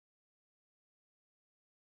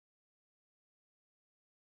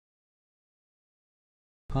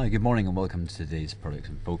Hi, good morning and welcome to today's Products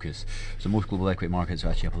in Focus. So most global equity markets are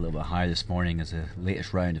actually up a little bit higher this morning as the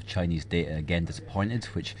latest round of Chinese data again disappointed,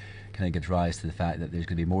 which kind of gives rise to the fact that there's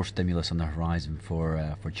going to be more stimulus on the horizon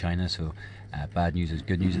for China. So bad news is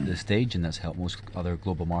good news at this stage, and that's helped most other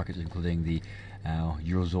global markets, including the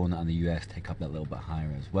Eurozone and the US, take up that little bit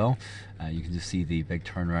higher as well. You can just see the big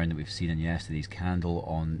turnaround that we've seen in yesterday's candle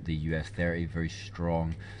on the US 30, very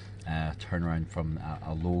strong turnaround from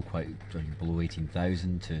a low quite below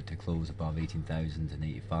 18,000 to close above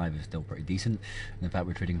 18,085 is still pretty decent. And in fact,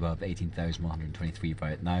 we're trading above 18,123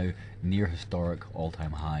 right now, near historic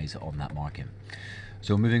all-time highs on that market.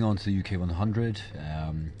 So moving on to the UK 100,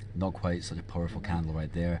 not quite such a powerful candle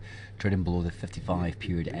right there, trading below the 55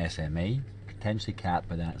 period SMA, potentially capped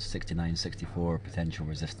by that 69.64 potential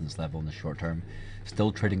resistance level in the short term.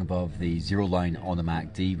 Still trading above the zero line on the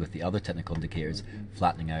MACD, with the other technical indicators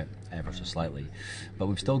flattening out ever so slightly. But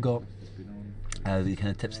we've still got the kind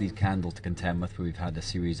of tips of these candles to contend with, where we've had a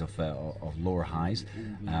series of lower highs,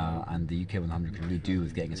 and the UK 100 can really do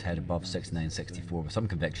with getting its head above 69.64 with some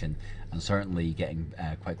conviction, and certainly getting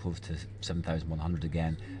quite close to 7,100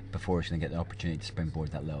 again before it's going to get the opportunity to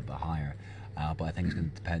springboard that little bit higher. But I think it's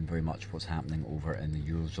going to depend very much what's happening over in the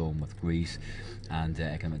Eurozone with Greece and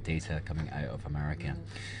economic data coming out of America.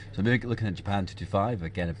 So maybe looking at Japan 225,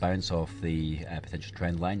 again a bounce off the potential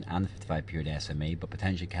trend line and the 55 period SMA, but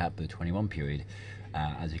potentially capped by the 21 period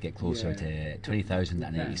as we get closer to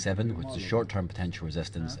 20,087, which is a short-term potential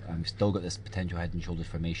resistance, and we've still got this potential head and shoulders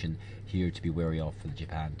formation here to be wary of for the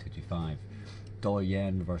Japan 225. Dollar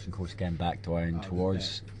yen reversing course again back down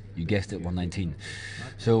towards, you guessed it, 119.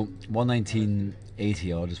 So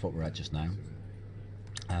 119.80 odd is what we're at just now.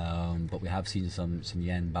 But we have seen some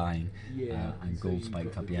yen buying, and gold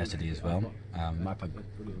spiked up yesterday as well.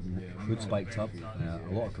 Crude spiked up,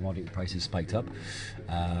 a lot of commodity prices spiked up.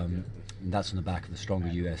 That's on the back of the stronger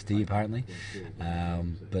USD apparently,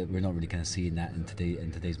 but we're not really kind of seeing that in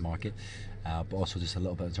today's market. But also just a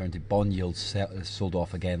little bit of uncertainty. Bond yields sold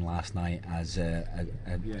off again last night as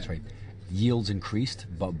yields increased,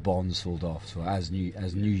 but bonds sold off. So as new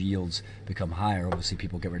yields become higher, obviously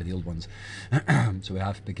people get rid of the old ones. So we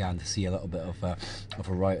have began to see a little bit of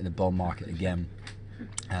a rout in the bond market again.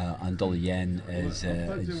 And dollar yen is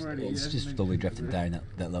it's just slowly drifting down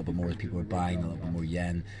that little bit more as people are buying a little bit more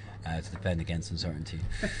yen to defend against uncertainty.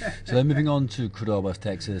 So then moving on to crude oil West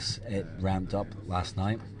Texas, it ramped up last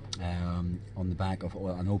night on the back of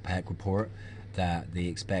an OPEC report that they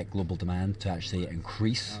expect global demand to actually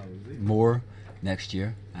increase more next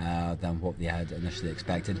year than what they had initially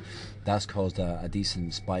expected. That's caused a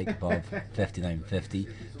decent spike above 59.50,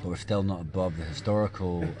 but we're still not above the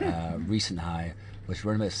historical recent high, which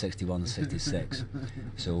we're about 61.66.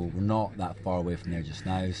 So we're not that far away from there just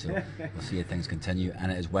now, so we'll see if things continue.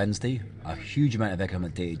 And it is Wednesday, a huge amount of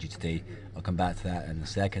economic data due today. I'll come back to that in a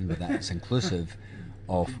second, but that's inclusive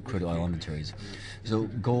of crude oil inventories. So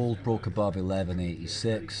gold broke above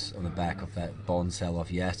 1186 on the back of that bond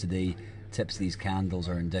sell-off yesterday. Tips of these candles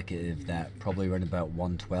are indicative that probably around about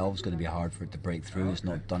 112 is going to be hard for it to break through. It's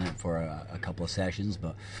not done it for a couple of sessions,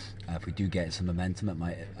 but if we do get some momentum, it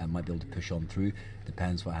might be able to push on through.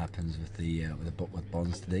 Depends what happens with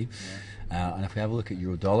bonds today. And if we have a look at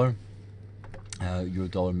euro dollar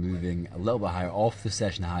moving a little bit higher off the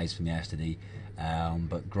session highs from yesterday,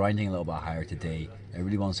 but grinding a little bit higher today. It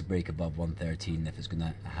really wants to break above 113 if it's going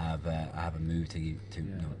to have a move to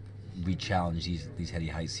re-challenge these heady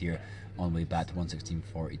heights here on the way back to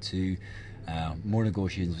 116.42. More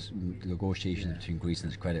negotiations between Greece and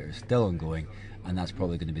its creditors still ongoing, and that's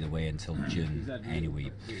probably going to be the way until June anyway.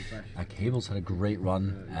 Cables had a great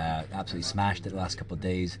run, absolutely smashed it the last couple of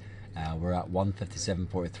days. We're at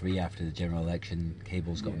 157.43 after the general election.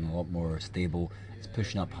 Cable's gotten a lot more stable. It's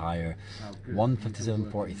pushing up higher.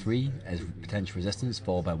 157.43 is potential resistance,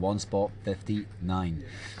 followed by one spot, 59.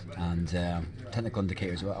 And technical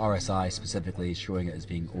indicators, RSI specifically, is showing it as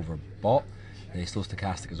being overbought. The slow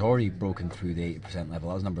stochastic has already broken through the 80% level.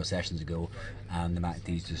 That was a number of sessions ago, and the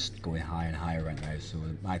MACD is just going higher and higher right now. So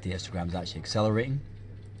the MACD histogram is actually accelerating.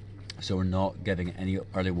 So we're not giving any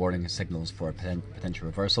early warning signals for a potential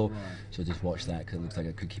reversal. So just watch that, because it looks like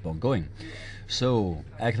it could keep on going. So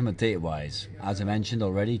economic data wise, as I mentioned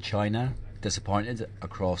already, China disappointed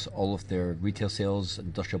across all of their retail sales,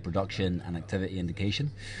 industrial production and activity indication.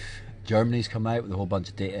 Germany's come out with a whole bunch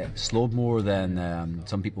of data, slowed more than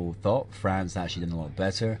some people thought. France actually did a lot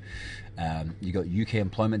better. You got UK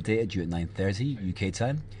employment data due at 9:30 UK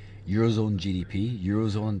time. Eurozone GDP,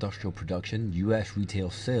 Eurozone industrial production, US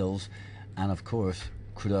retail sales, and of course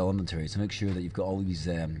crude oil inventory. So make sure that you've got all these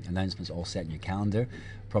announcements all set in your calendar.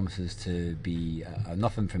 Promises to be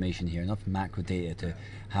enough information here, enough macro data to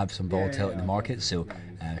have some volatility in the market, so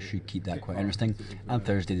should keep that quite interesting. And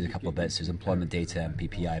Thursday there's a couple of bits, there's employment data and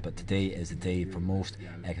PPI, but today is the day for most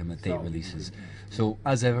economic data releases. So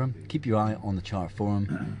as ever, keep your eye on the chart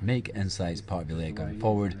forum, make insights part of your day going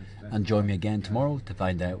forward, and join me again tomorrow to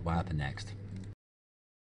find out what happened next.